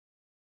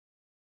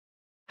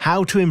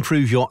How to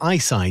improve your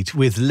eyesight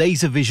with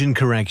laser vision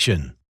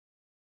correction.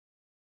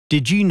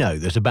 Did you know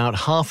that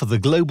about half of the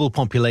global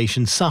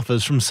population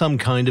suffers from some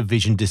kind of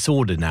vision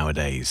disorder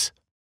nowadays?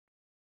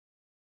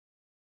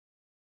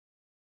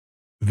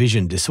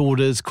 Vision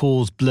disorders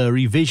cause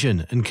blurry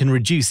vision and can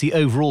reduce the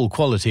overall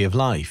quality of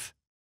life.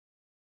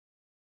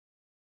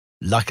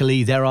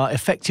 Luckily, there are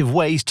effective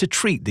ways to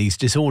treat these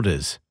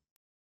disorders.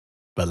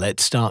 But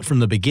let's start from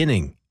the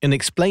beginning and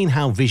explain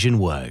how vision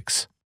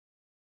works.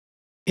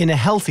 In a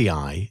healthy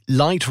eye,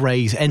 light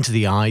rays enter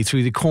the eye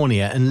through the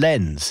cornea and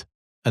lens,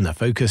 and are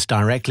focused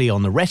directly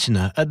on the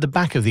retina at the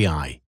back of the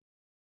eye,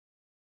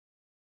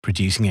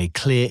 producing a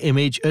clear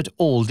image at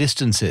all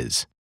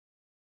distances.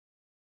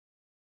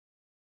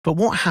 But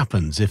what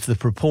happens if the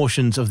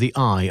proportions of the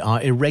eye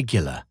are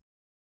irregular?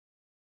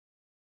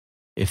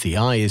 If the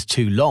eye is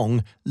too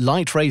long,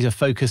 light rays are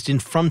focused in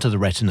front of the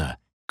retina,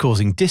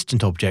 causing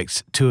distant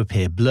objects to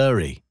appear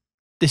blurry.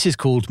 This is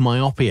called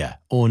myopia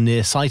or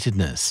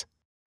nearsightedness.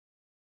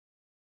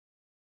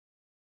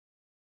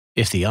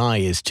 If the eye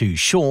is too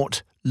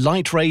short,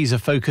 light rays are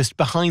focused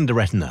behind the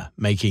retina,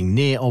 making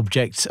near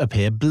objects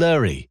appear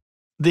blurry.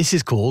 This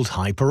is called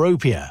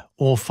hyperopia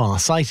or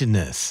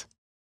farsightedness.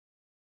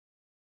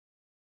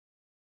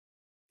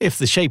 If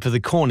the shape of the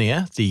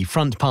cornea, the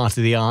front part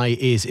of the eye,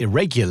 is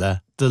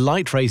irregular, the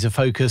light rays are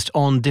focused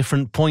on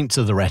different points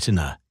of the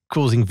retina,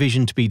 causing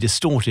vision to be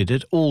distorted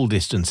at all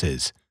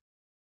distances.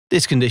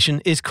 This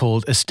condition is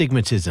called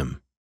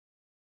astigmatism.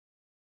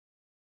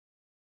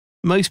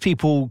 Most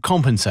people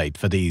compensate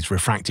for these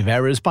refractive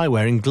errors by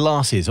wearing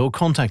glasses or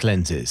contact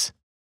lenses.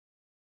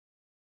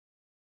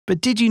 But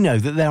did you know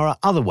that there are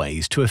other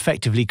ways to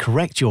effectively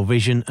correct your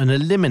vision and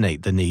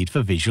eliminate the need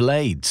for visual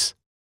aids?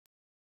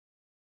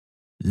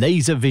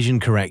 Laser vision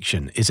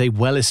correction is a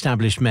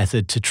well-established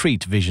method to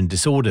treat vision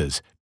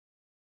disorders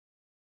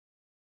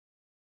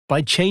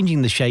by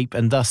changing the shape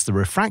and thus the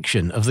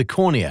refraction of the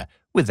cornea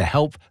with the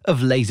help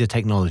of laser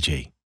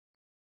technology.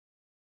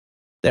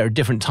 There are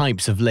different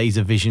types of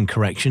laser vision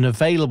correction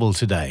available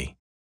today.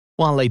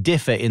 While they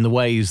differ in the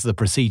ways the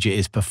procedure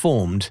is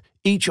performed,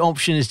 each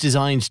option is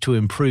designed to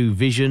improve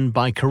vision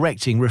by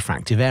correcting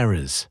refractive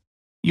errors.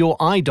 Your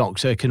eye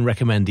doctor can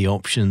recommend the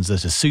options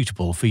that are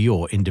suitable for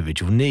your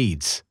individual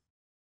needs.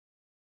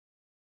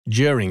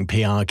 During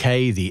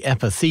PRK, the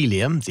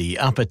epithelium, the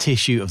upper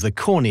tissue of the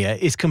cornea,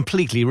 is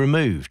completely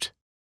removed.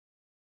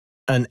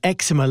 An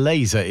excimer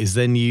laser is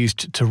then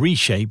used to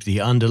reshape the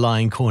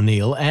underlying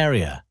corneal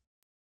area.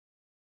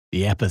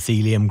 The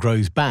epithelium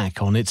grows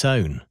back on its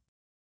own.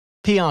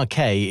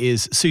 PRK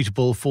is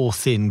suitable for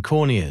thin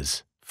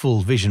corneas.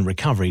 Full vision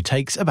recovery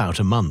takes about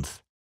a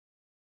month.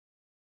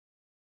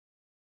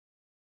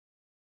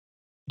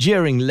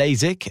 During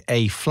LASIK,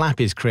 a flap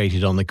is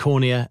created on the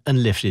cornea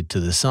and lifted to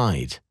the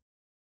side.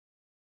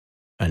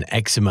 An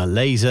excimer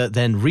laser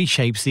then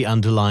reshapes the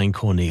underlying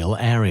corneal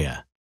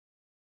area.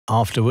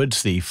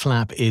 Afterwards, the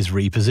flap is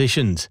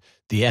repositioned.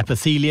 The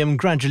epithelium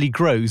gradually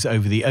grows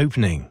over the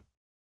opening.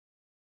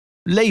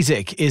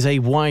 LASIK is a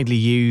widely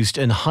used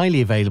and highly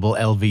available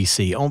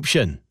LVC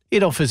option.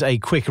 It offers a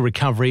quicker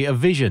recovery of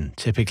vision,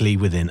 typically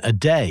within a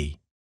day.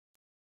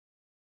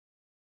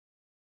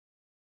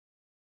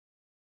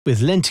 With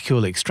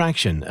lenticule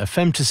extraction, a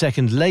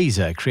femtosecond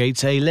laser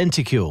creates a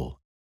lenticule,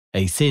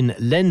 a thin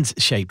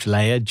lens-shaped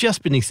layer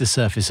just beneath the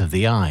surface of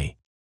the eye.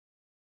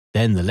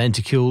 Then the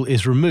lenticule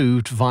is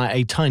removed via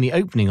a tiny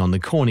opening on the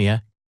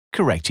cornea,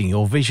 correcting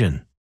your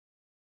vision.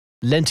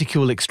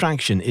 Lenticule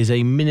extraction is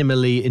a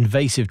minimally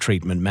invasive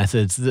treatment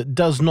method that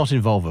does not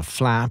involve a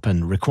flap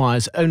and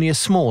requires only a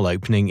small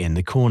opening in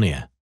the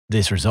cornea.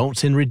 This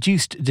results in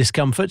reduced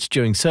discomfort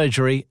during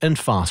surgery and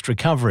fast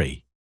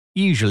recovery,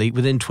 usually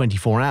within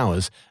 24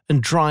 hours,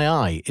 and dry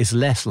eye is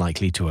less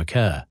likely to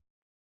occur.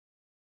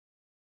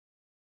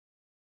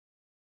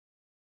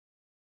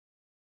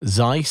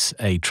 ZEISS,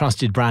 a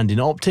trusted brand in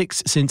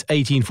optics since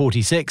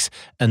 1846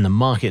 and the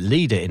market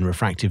leader in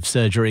refractive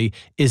surgery,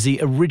 is the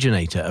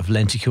originator of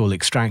lenticule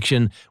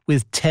extraction,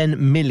 with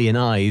 10 million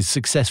eyes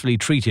successfully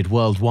treated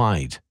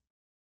worldwide.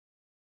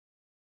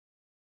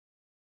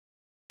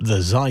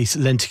 The ZEISS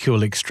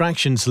lenticule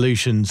extraction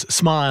solutions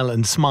SMILE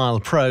and SMILE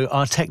Pro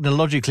are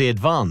technologically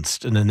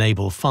advanced and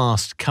enable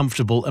fast,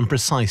 comfortable and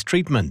precise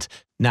treatment,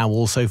 now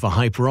also for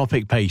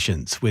hyperopic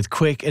patients, with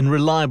quick and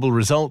reliable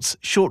results,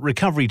 short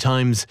recovery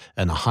times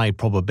and a high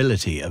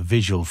probability of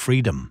visual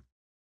freedom.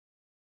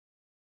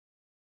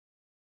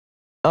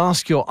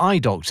 Ask your eye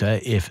doctor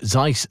if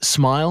ZEISS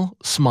SMILE,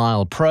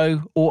 SMILE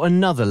Pro or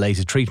another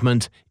laser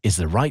treatment is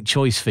the right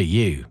choice for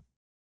you.